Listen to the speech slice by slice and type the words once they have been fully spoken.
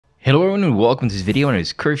Hello everyone and welcome to this video. My name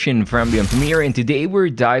is Christian from Beyond Premiere, and today we're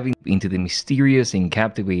diving into the mysterious and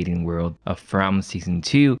captivating world of From Season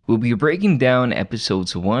 2. We'll be breaking down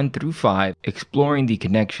episodes 1 through 5, exploring the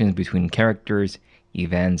connections between characters,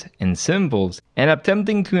 events, and symbols, and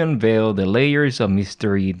attempting to unveil the layers of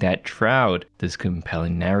mystery that shroud this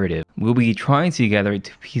compelling narrative. We'll be trying together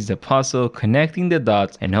to piece the puzzle, connecting the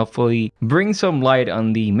dots, and hopefully bring some light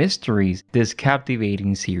on the mysteries this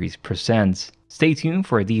captivating series presents. Stay tuned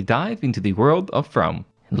for a deep dive into the world of From.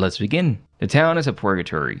 Let's begin. The town is a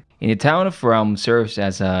purgatory. In the town of From serves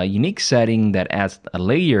as a unique setting that adds a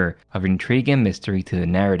layer of intrigue and mystery to the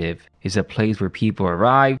narrative. It's a place where people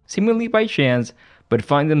arrive, seemingly by chance, but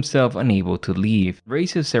find themselves unable to leave. It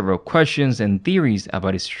raises several questions and theories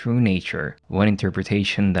about its true nature. One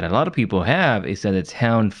interpretation that a lot of people have is that the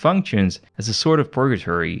town functions as a sort of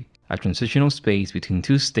purgatory, a transitional space between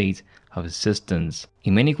two states of existence.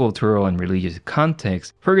 In many cultural and religious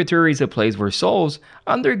contexts, purgatory is a place where souls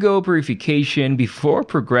undergo purification before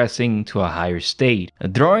progressing to a higher state.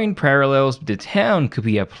 Drawing parallels, the town could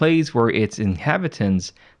be a place where its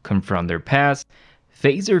inhabitants confront their past,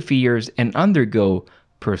 face their fears, and undergo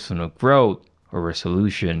personal growth or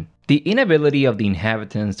resolution. The inability of the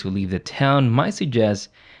inhabitants to leave the town might suggest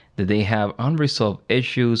that they have unresolved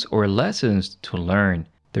issues or lessons to learn.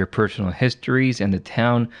 Their personal histories and the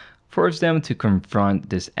town force them to confront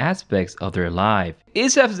these aspects of their life.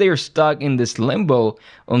 It's as they are stuck in this limbo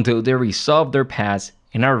until they resolve their past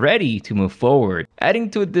and are ready to move forward. Adding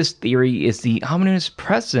to this theory is the ominous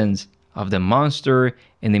presence of the monster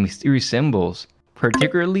and the mysterious symbols,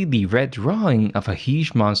 particularly the red drawing of a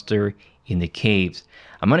huge monster in the caves.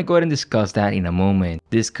 I'm gonna go ahead and discuss that in a moment.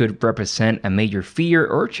 This could represent a major fear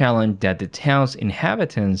or challenge that the town's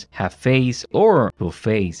inhabitants have faced or will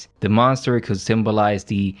face. The monster could symbolize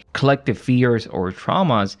the collective fears or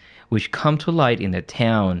traumas which come to light in the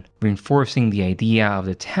town, reinforcing the idea of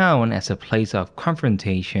the town as a place of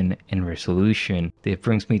confrontation and resolution. This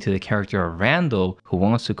brings me to the character of Randall, who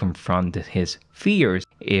wants to confront his fears,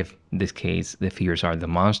 if in this case the fears are the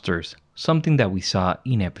monsters. Something that we saw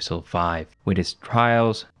in episode 5, with its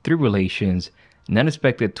trials, tribulations, and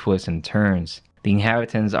unexpected twists and turns. The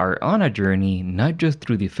inhabitants are on a journey not just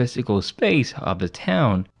through the physical space of the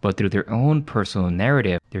town, but through their own personal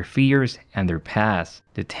narrative, their fears, and their past.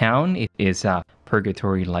 The town is a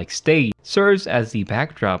purgatory-like state, serves as the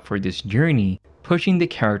backdrop for this journey, pushing the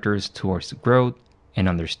characters towards growth and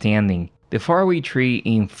understanding. The faraway tree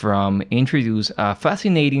in From introduced a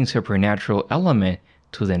fascinating supernatural element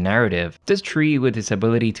to the narrative. This tree, with its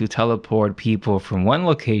ability to teleport people from one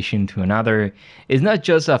location to another, is not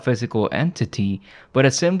just a physical entity, but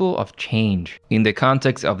a symbol of change. In the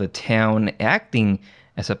context of the town acting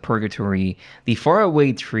as a purgatory, the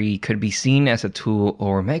faraway tree could be seen as a tool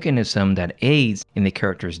or mechanism that aids in the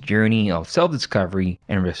character's journey of self-discovery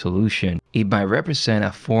and resolution. It might represent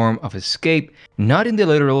a form of escape, not in the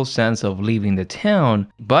literal sense of leaving the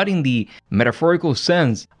town, but in the metaphorical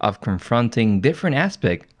sense of confronting different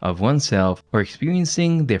aspects of oneself or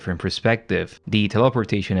experiencing different perspectives. The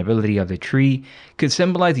teleportation ability of the tree could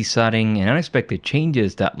symbolize the sudden and unexpected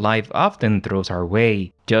changes that life often throws our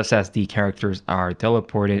way. Just as the characters are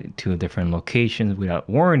teleported to different locations without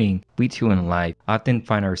warning, we too in life often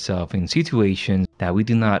find ourselves in situations that we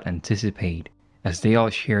do not anticipate, as they all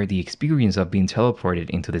share the experience of being teleported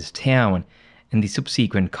into this town and the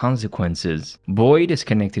subsequent consequences. Boyd is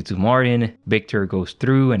connected to Martin, Victor goes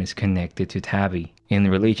through and is connected to Tabby. In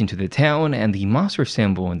relation to the town and the monster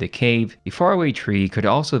symbol in the cave, the faraway tree could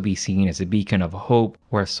also be seen as a beacon of hope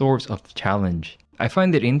or a source of challenge. I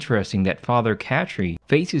find it interesting that Father Catry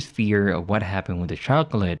faces fear of what happened with the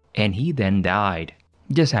chocolate and he then died.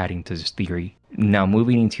 Just adding to this theory. Now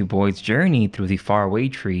moving into Boyd's journey through the faraway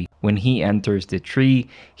tree, when he enters the tree,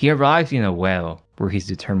 he arrives in a well, where his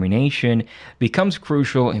determination becomes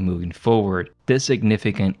crucial in moving forward. This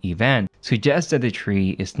significant event suggests that the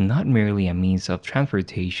tree is not merely a means of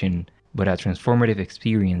transportation, but a transformative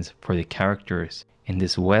experience for the characters. In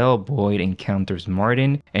this well, Boyd encounters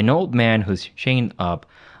Martin, an old man who's chained up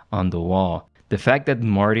on the wall. The fact that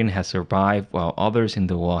Martin has survived while others in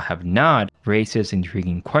the wall have not raises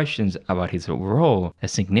intriguing questions about his role and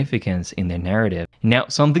significance in the narrative. Now,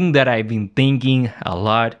 something that I've been thinking a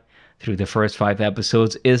lot through the first 5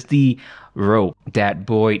 episodes is the rope that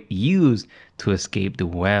Boyd used to escape the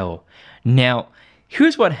well. Now,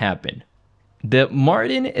 here's what happened. The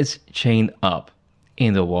Martin is chained up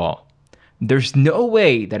in the wall. There's no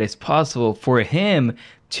way that it's possible for him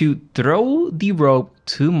to throw the rope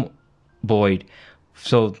to Boyd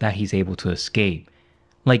so that he's able to escape.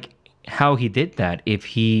 Like how he did that if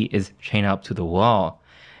he is chained up to the wall.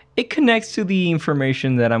 it connects to the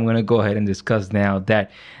information that I'm going to go ahead and discuss now,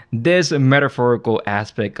 that this metaphorical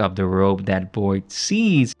aspect of the robe that Boyd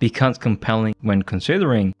sees becomes compelling when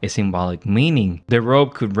considering its symbolic meaning. The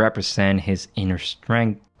robe could represent his inner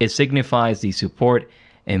strength. It signifies the support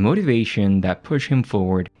and motivation that push him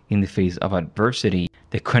forward in the face of adversity.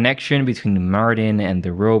 The connection between Martin and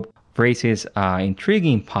the robe raises an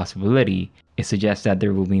intriguing possibility. It suggests that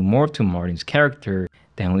there will be more to Martin's character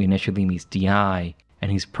than we initially meets the eye,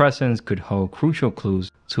 and his presence could hold crucial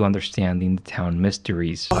clues to understanding the town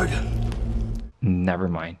mysteries. Never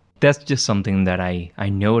mind. That's just something that I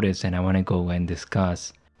noticed and I want to go and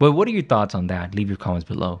discuss. But what are your thoughts on that? Leave your comments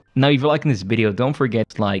below. Now, if you're liking this video, don't forget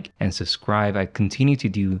to like and subscribe. I continue to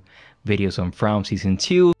do videos on From Season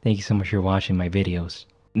 2. Thank you so much for watching my videos.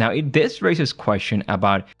 Now, this raises question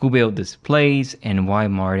about who built this place and why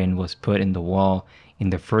Martin was put in the wall in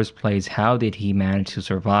the first place. How did he manage to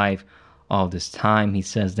survive all this time? He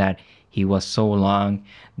says that he was so long.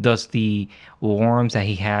 Does the worms that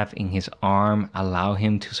he have in his arm allow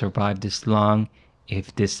him to survive this long?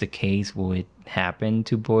 If this is the case, will it happen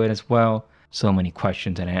to Boyd as well? So many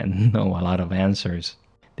questions and I know a lot of answers.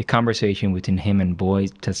 The conversation between him and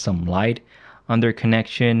Boyd sheds some light on their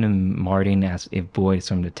connection. Martin asks if Boyd is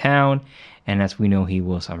from the town, and as we know, he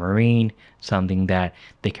was a Marine, something that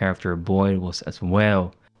the character of Boyd was as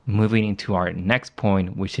well. Moving into our next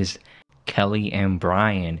point, which is Kelly and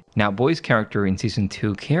Brian. Now, Boyd's character in Season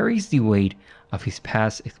 2 carries the weight of his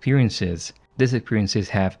past experiences. These experiences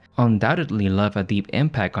have undoubtedly left a deep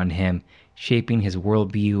impact on him, shaping his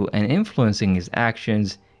worldview and influencing his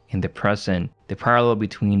actions in the present. The parallel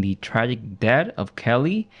between the tragic death of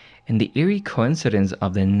Kelly and the eerie coincidence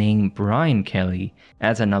of the name Brian Kelly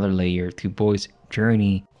adds another layer to Boyd's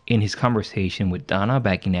journey. In his conversation with Donna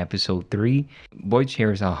back in episode 3, Boyd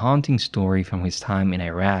shares a haunting story from his time in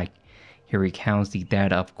Iraq. He recounts the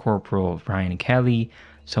death of Corporal Brian Kelly,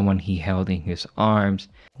 someone he held in his arms.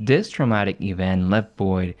 This traumatic event left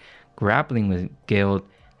Boyd grappling with guilt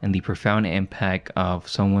and the profound impact of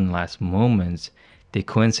someone's last moments. The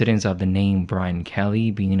coincidence of the name Brian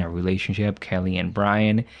Kelly being a relationship, Kelly and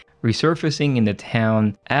Brian, resurfacing in the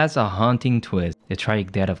town as a haunting twist. The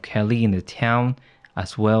tragic death of Kelly in the town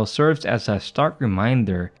as well serves as a stark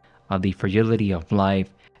reminder of the fragility of life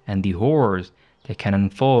and the horrors that can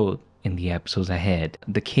unfold in the episodes ahead.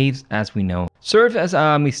 The caves, as we know, serve as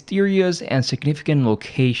a mysterious and significant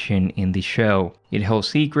location in the show. It holds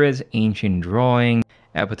secrets, ancient drawings,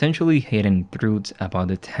 and potentially hidden truths about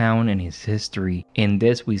the town and its history. In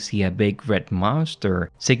this, we see a big red monster,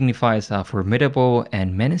 signifies a formidable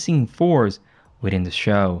and menacing force within the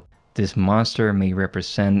show. This monster may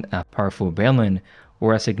represent a powerful villain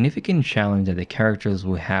or a significant challenge that the characters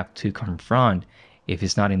will have to confront if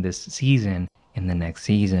it's not in this season, in the next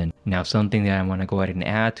season. Now, something that I want to go ahead and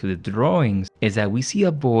add to the drawings is that we see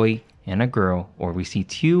a boy and a girl, or we see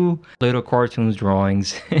two little cartoons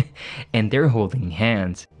drawings and they're holding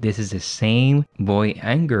hands. This is the same boy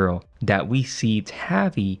and girl that we see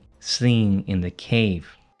Tavi seeing in the cave.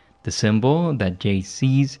 The symbol that Jay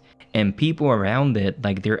sees and people around it,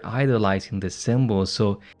 like they're idolizing the symbol,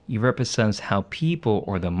 so it represents how people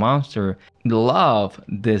or the monster love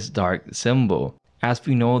this dark symbol. As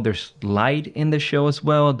we know, there's light in the show as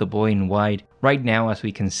well, the boy in white. Right now, as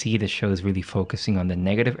we can see, the show is really focusing on the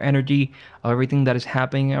negative energy of everything that is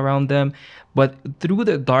happening around them. But through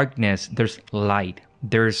the darkness, there's light.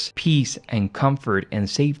 There's peace and comfort and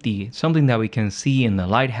safety, something that we can see in the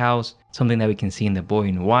lighthouse, something that we can see in the boy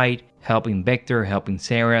in white, helping Victor, helping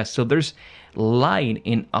Sarah. So there's light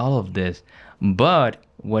in all of this. But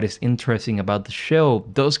what is interesting about the show,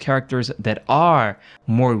 those characters that are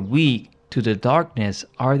more weak to the darkness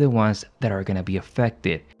are the ones that are going to be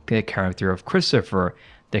affected. The character of Christopher,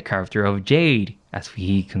 the character of Jade, as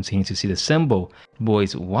we continue to see the symbol.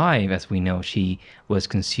 Boy's wife, as we know, she was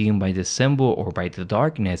consumed by the symbol or by the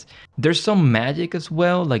darkness. There's some magic as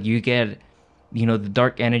well, like you get, the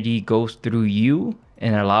dark energy goes through you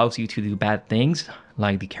and allows you to do bad things.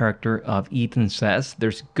 Like the character of Ethan says,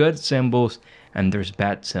 there's good symbols and there's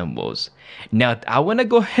bad symbols. Now, I want to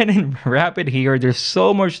go ahead and wrap it here. There's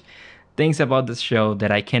so much things about this show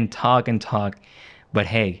that I can talk and talk, but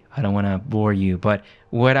hey, I don't want to bore you. But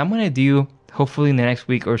what I'm going to do, hopefully in the next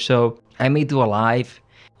week or so, I may do a live.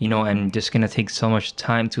 I'm just going to take so much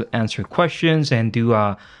time to answer questions and do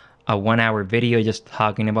a 1 hour video just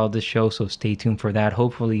talking about the show, so stay tuned for that.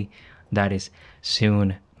 Hopefully that is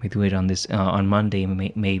soon. We do it on this on Monday,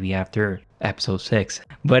 maybe after episode 6.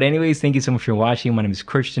 But anyways, thank you so much for watching. My name is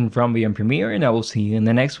Christian from Beyond Premiere, and I will see you in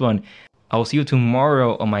the next one. I will see you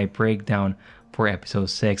tomorrow on my breakdown for episode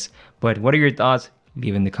 6. But what are your thoughts?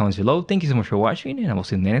 leave in the comments below. Thank you so much for watching, and I will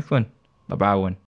see you in the next one. Bye bye, one.